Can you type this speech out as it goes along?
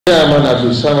Chairman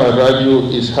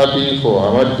Abdul is happy for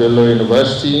Ahmadu Bello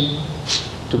University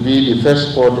to be the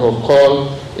first port of call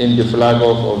in the flag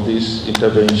off of this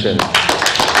intervention.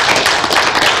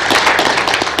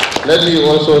 Let me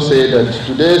also say that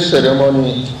today's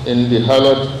ceremony in the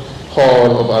hallowed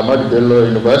hall of Ahmadu Bello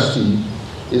University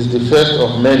is the first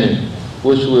of many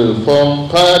which will form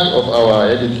part of our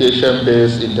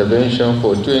education-based intervention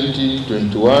for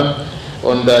 2021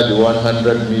 under the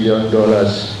 $100 million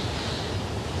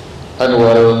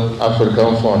annual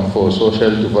African Fund for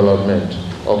Social Development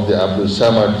of the Abdul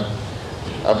Samad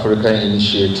African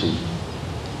Initiative,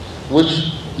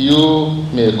 which you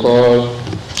may call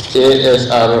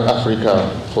ASR Africa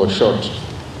for short.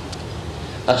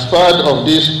 As part of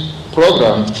this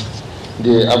program,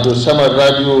 the Abdul Samad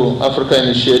Radio Africa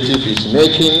Initiative is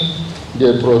making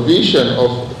the provision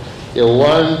of a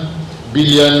 1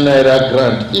 billion naira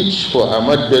grant each for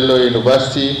Ahmadu Bello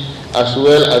University as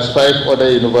well as 5 other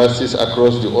universities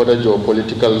across the other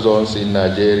geopolitical zones in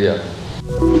Nigeria.